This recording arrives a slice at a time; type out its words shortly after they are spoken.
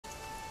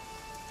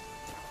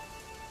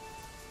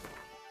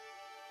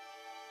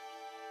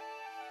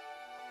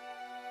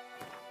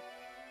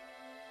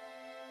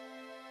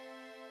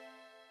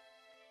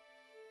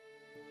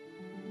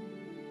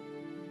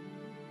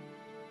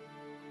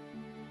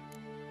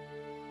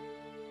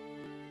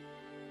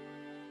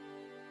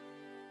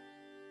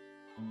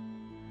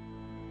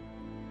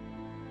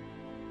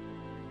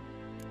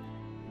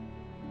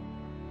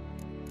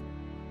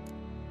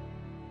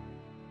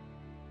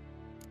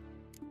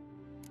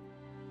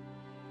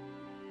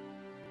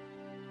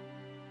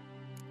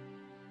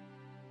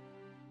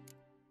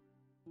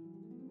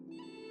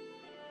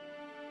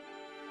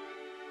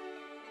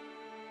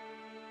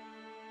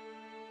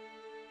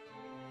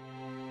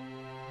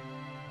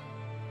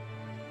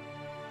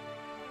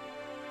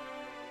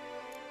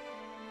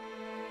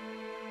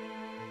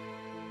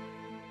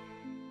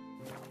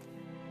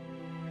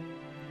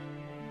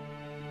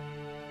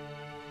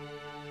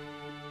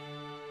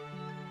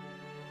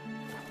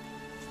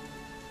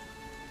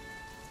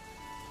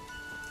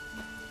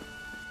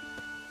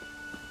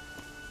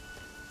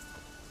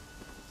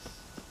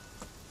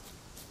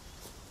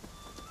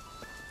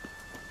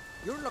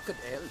You're looking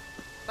ill.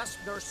 Let's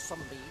nurse some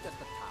mead at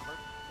the tavern.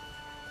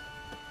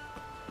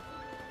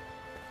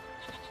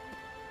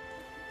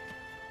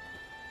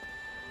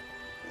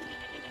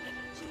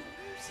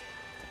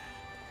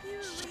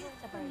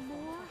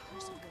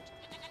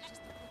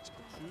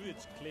 True,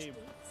 it's claimed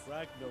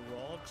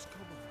Ragnarok's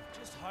coming.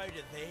 Just how do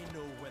they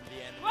know when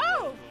the end of Whoa!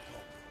 the world will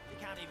come? You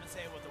can't even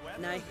say what the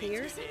weather Now will be 2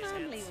 here's days a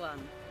manly hence.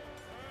 one.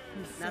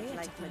 Not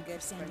like my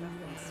good for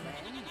nothing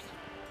Sven.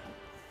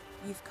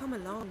 You've come a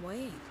long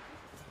way.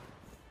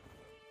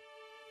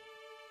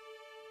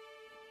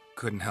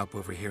 Couldn't help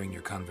overhearing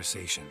your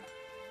conversation.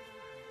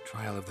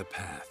 Trial of the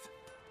Path.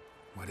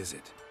 What is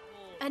it?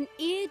 An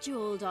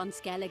age-old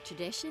Skellig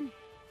tradition.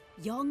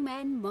 Young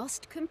men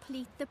must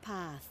complete the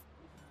path.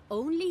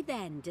 Only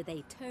then do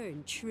they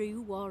turn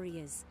true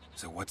warriors.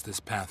 So what's this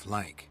path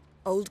like?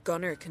 Old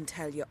Gunnar can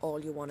tell you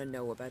all you want to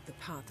know about the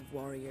Path of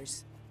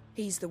Warriors.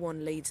 He's the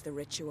one leads the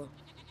ritual.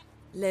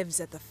 Lives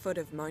at the foot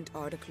of Mount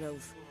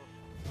Ardaclove.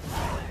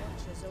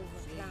 Watches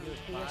over land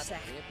Beersa,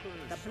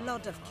 the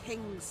blood of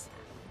kings.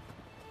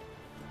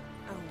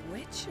 A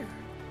witcher?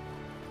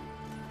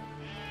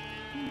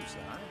 Who's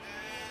that?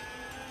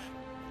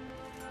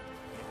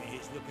 Maybe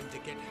he's looking to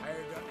get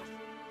hired on it.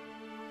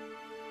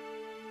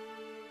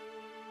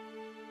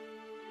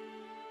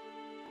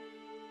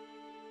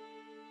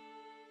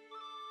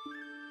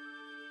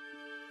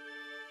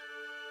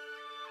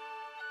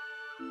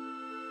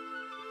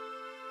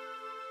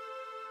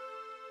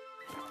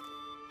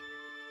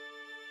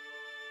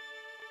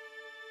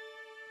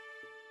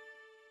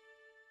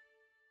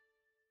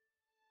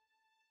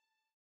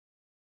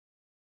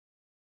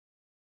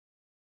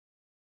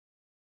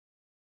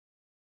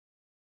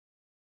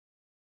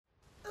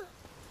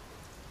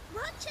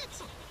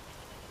 Ratchet!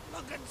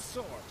 Looking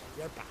sword,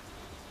 you're back.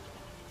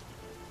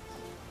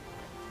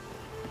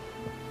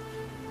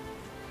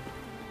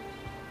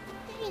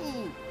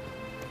 Ooh.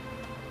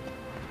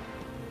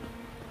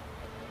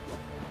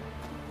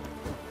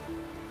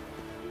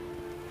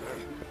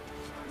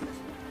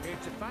 Here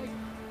to fight.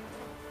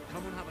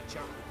 Come and have a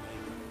chat with me.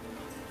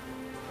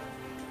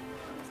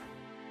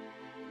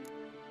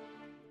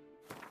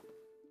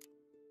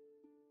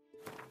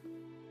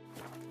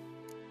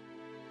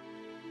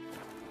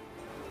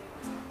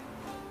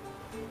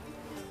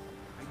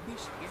 I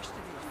missed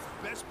yesterday.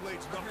 Best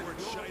blade's not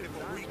worth shite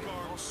if a weak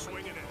arm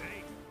swinging it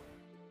ain't.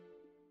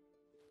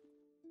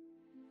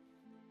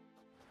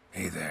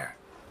 Hey there.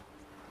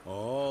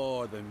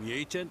 Oh, the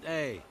mutant,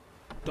 eh?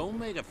 Don't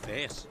make a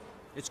face.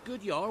 It's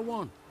good you're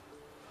one.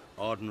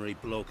 Ordinary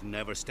bloke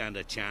never stand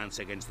a chance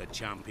against the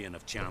champion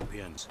of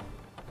champions.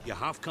 You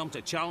have come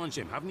to challenge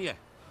him, haven't you?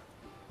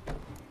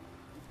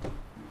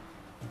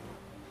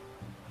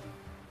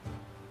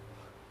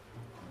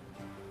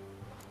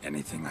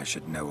 Anything I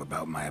should know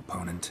about my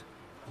opponent?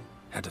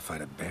 Had to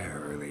fight a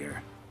bear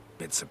earlier.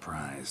 Bit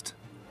surprised.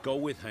 Go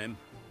with him.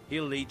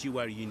 He'll lead you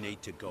where you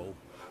need to go.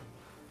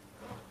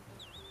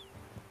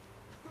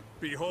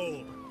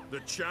 Behold,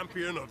 the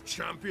champion of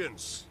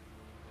champions.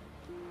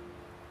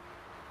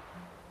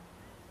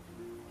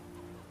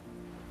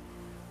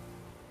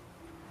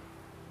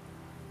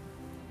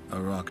 A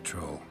rock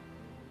troll.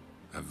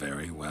 A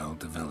very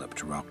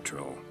well-developed rock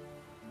troll.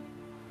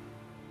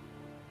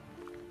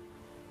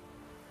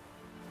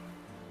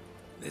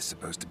 This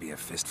supposed to be a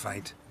fist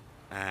fight?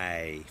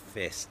 Aye,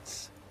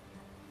 fists.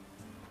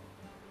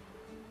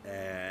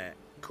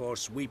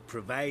 Course, we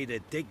provide a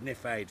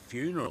dignified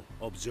funeral,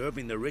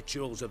 observing the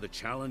rituals of the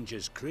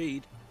Challenger's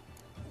Creed.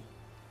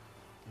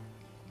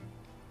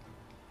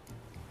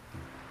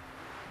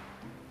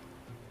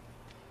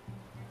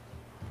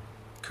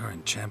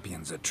 Current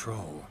champion's a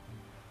troll.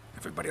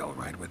 Everybody all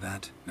right with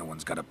that? No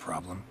one's got a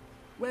problem?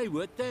 Why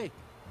would they?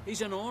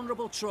 He's an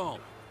honourable troll.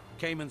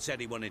 Came and said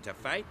he wanted to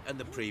fight, and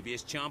the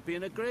previous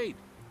champion agreed.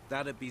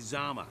 That'd be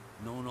Zama,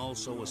 known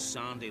also as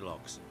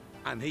Sandylocks.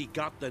 And he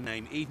got the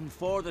name even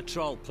before the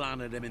troll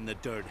planted him in the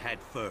dirt head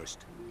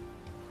first.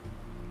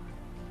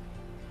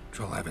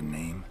 Troll have a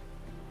name?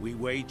 We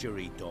wager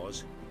he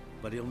does,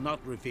 but he'll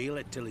not reveal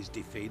it till he's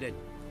defeated.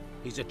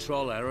 He's a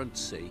troll errant,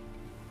 see?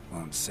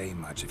 Won't say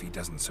much if he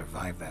doesn't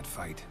survive that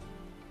fight.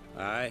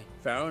 Aye,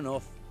 fair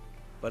enough.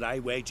 But I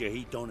wager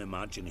he don't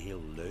imagine he'll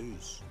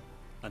lose.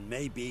 And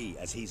maybe,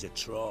 as he's a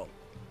troll,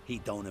 he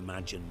don't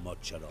imagine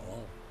much at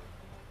all.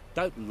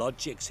 Doubt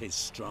logic's his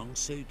strong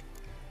suit.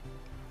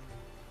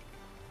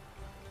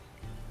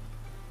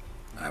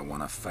 I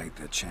want to fight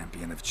the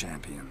champion of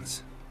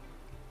champions.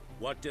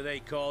 What do they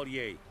call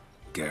ye?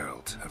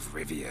 Geralt of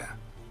Rivia.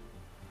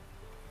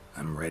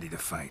 I'm ready to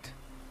fight.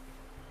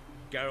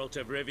 Geralt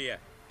of Rivia,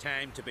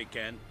 time to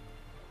begin.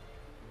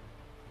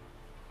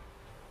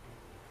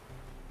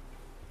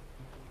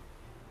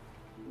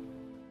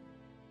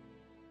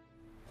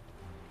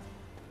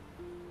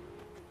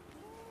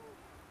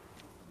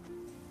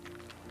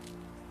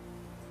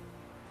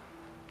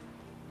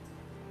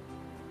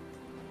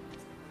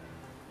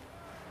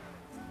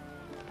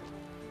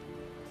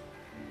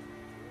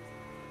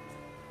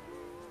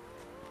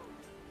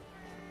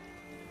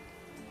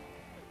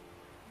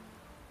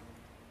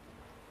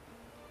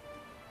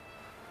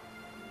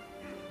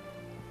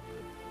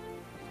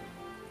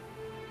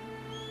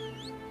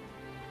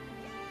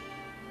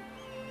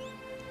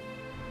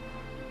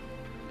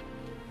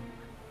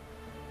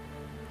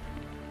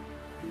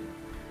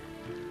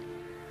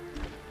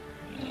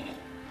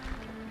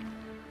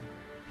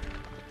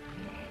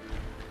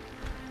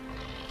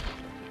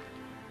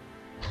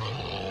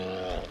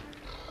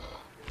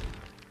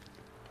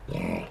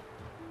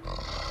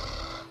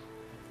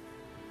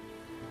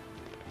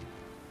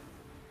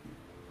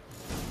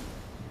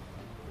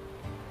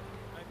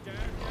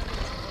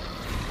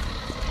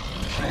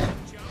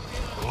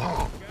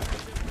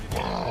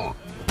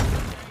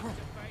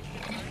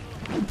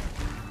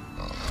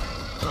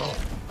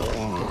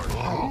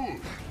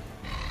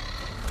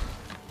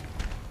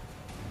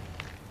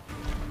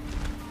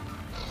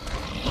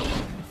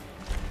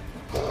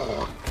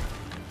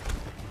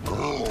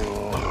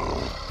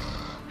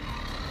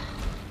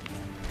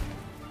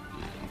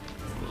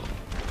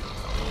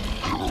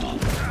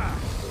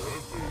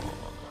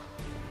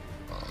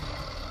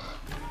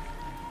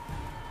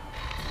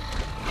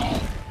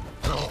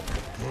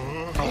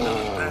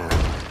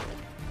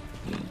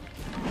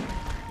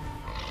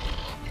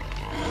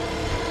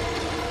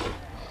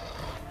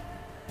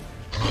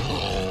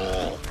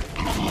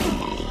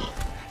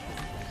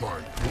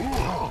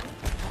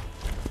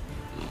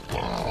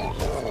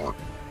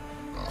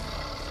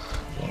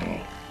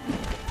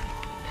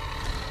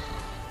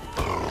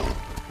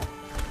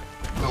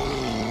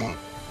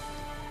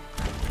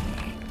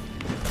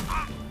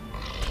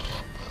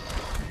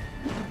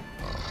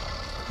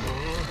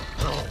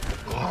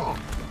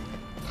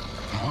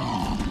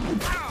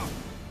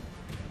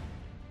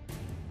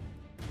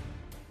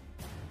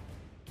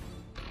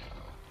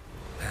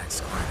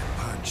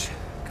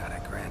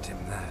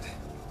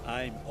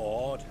 I'm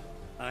awed.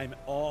 I'm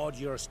awed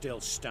you're still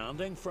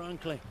standing,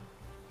 frankly.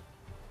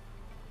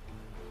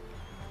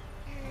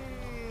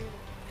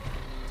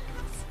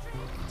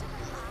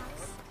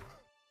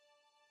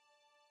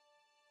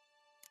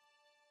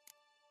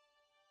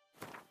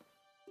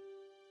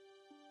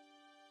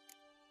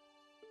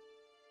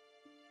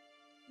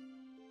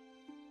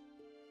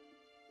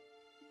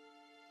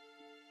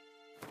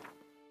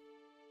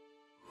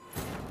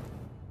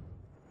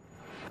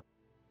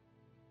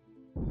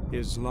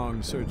 His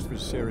long search for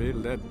Ciri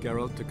led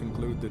Geralt to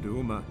conclude that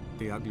Uma,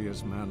 the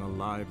ugliest man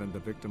alive and the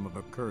victim of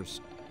a curse,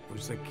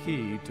 was the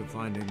key to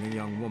finding the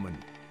young woman.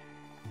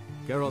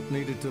 Geralt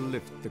needed to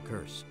lift the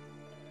curse,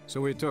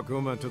 so he took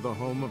Uma to the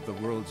home of the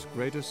world's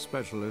greatest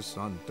specialist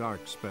on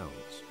dark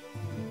spells,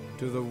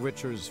 to the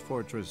Witcher's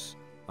fortress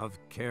of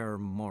Kaer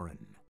Morhen.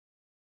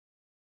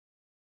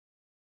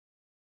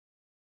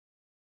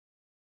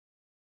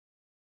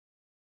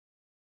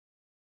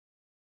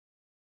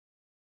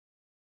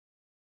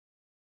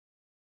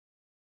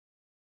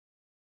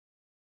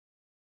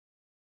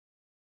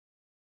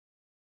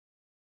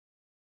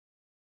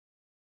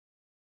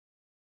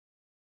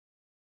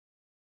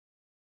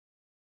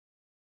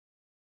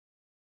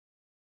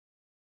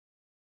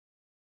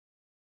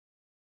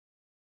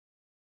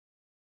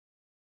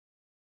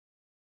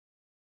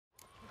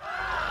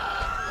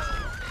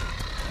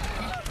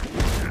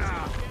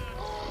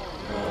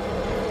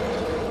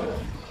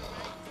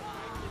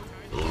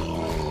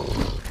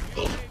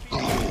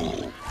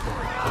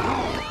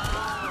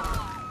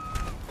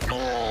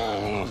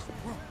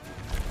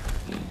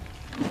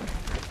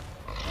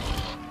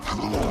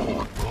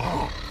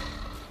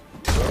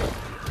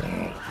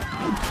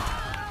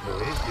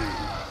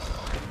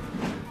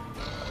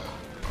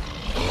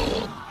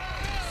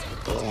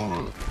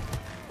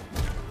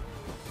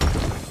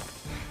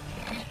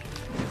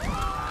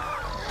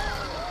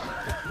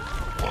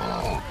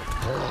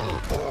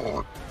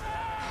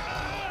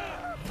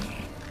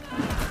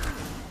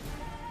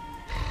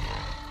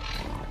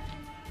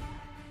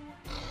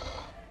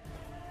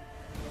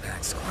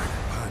 That's quite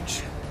a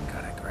punch.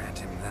 Gotta grant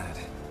him that.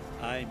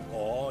 I'm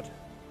awed.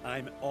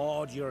 I'm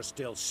awed you're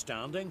still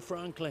standing,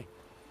 frankly.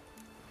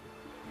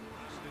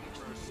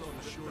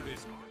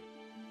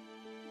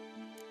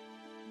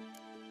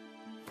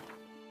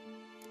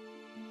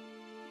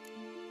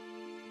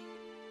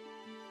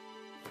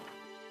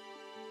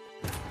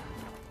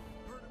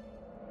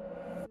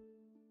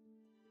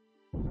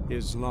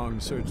 His long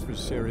search for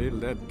Ciri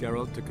led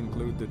Geralt to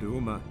conclude that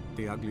Uma,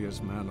 the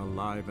ugliest man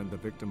alive and the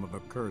victim of a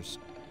curse,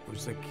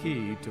 was the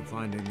key to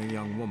finding the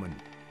young woman.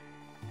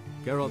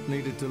 Geralt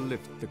needed to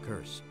lift the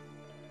curse,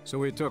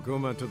 so he took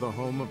Uma to the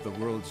home of the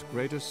world's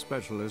greatest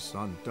specialist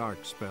on dark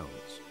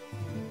spells,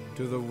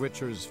 to the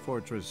Witcher's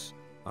fortress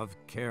of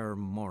Kaer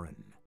Morhen.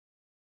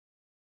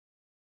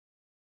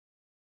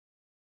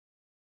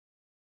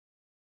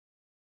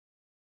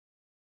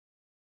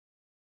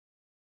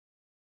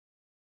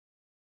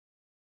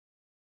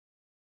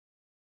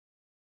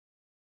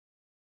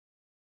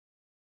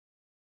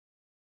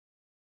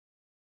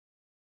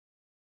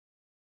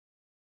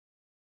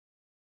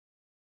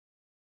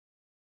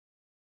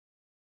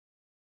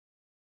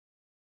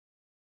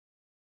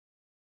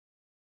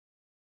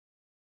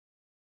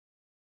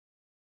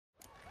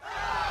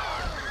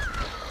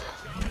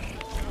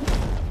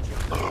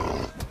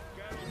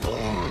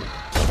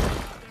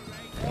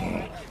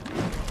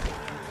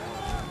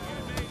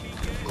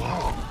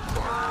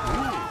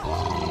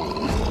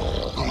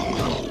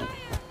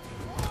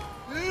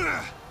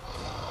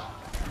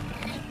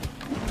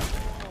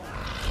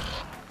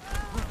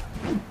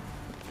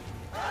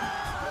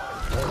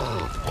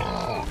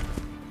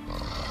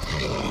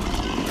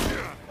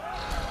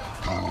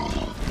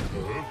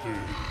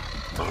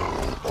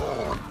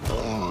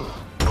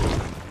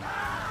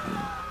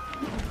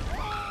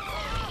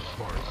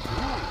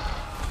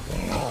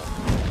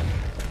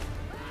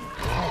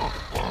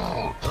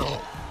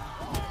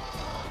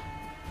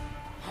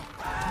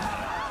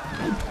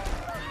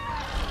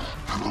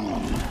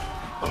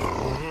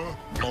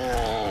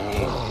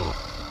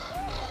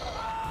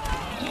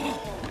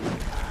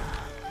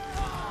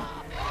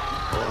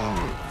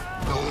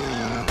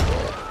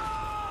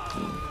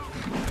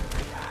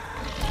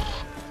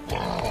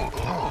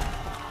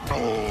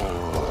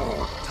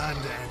 Time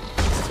to end.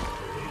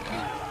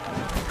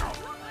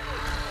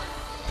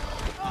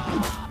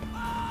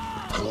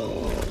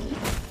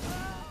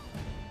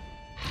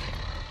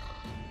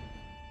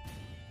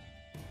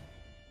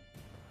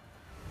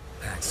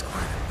 That's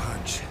quite a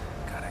punch.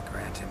 Gotta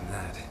grant him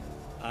that.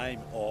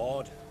 I'm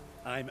awed.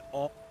 I'm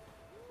awed.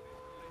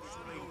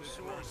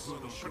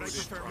 But I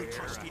prefer we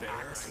touch the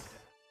axe.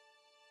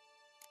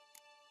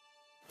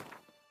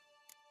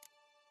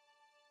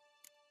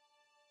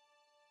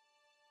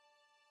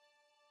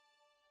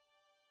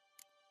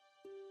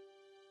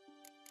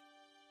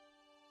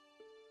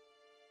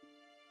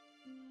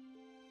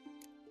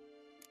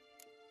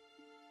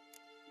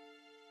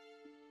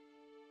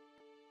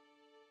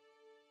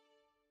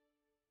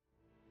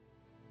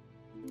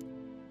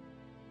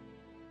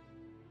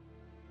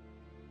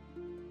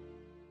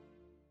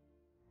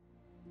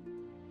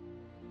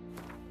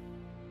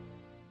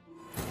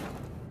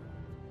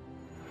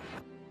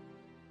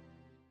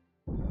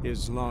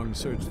 His long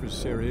search for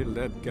Ciri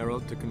led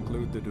Geralt to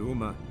conclude that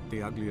Uma,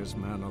 the ugliest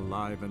man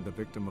alive and the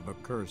victim of a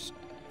curse,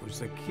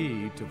 was the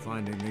key to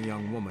finding the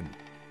young woman.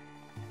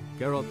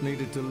 Geralt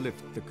needed to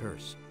lift the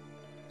curse,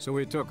 so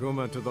he took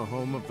Uma to the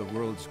home of the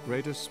world's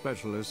greatest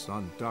specialist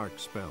on dark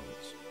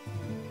spells,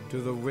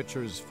 to the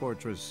Witcher's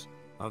fortress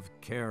of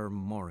Kaer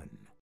Morhen.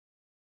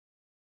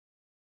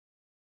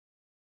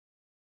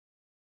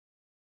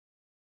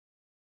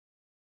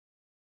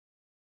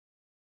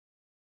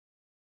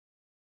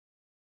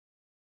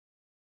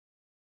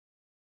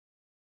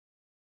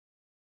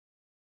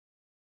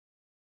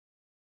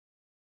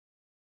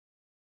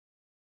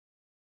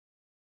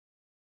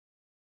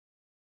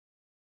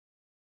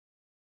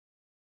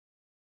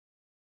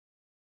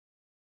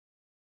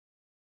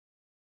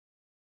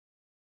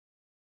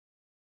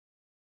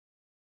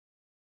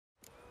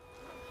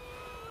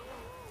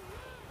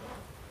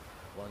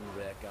 One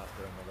wreck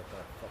after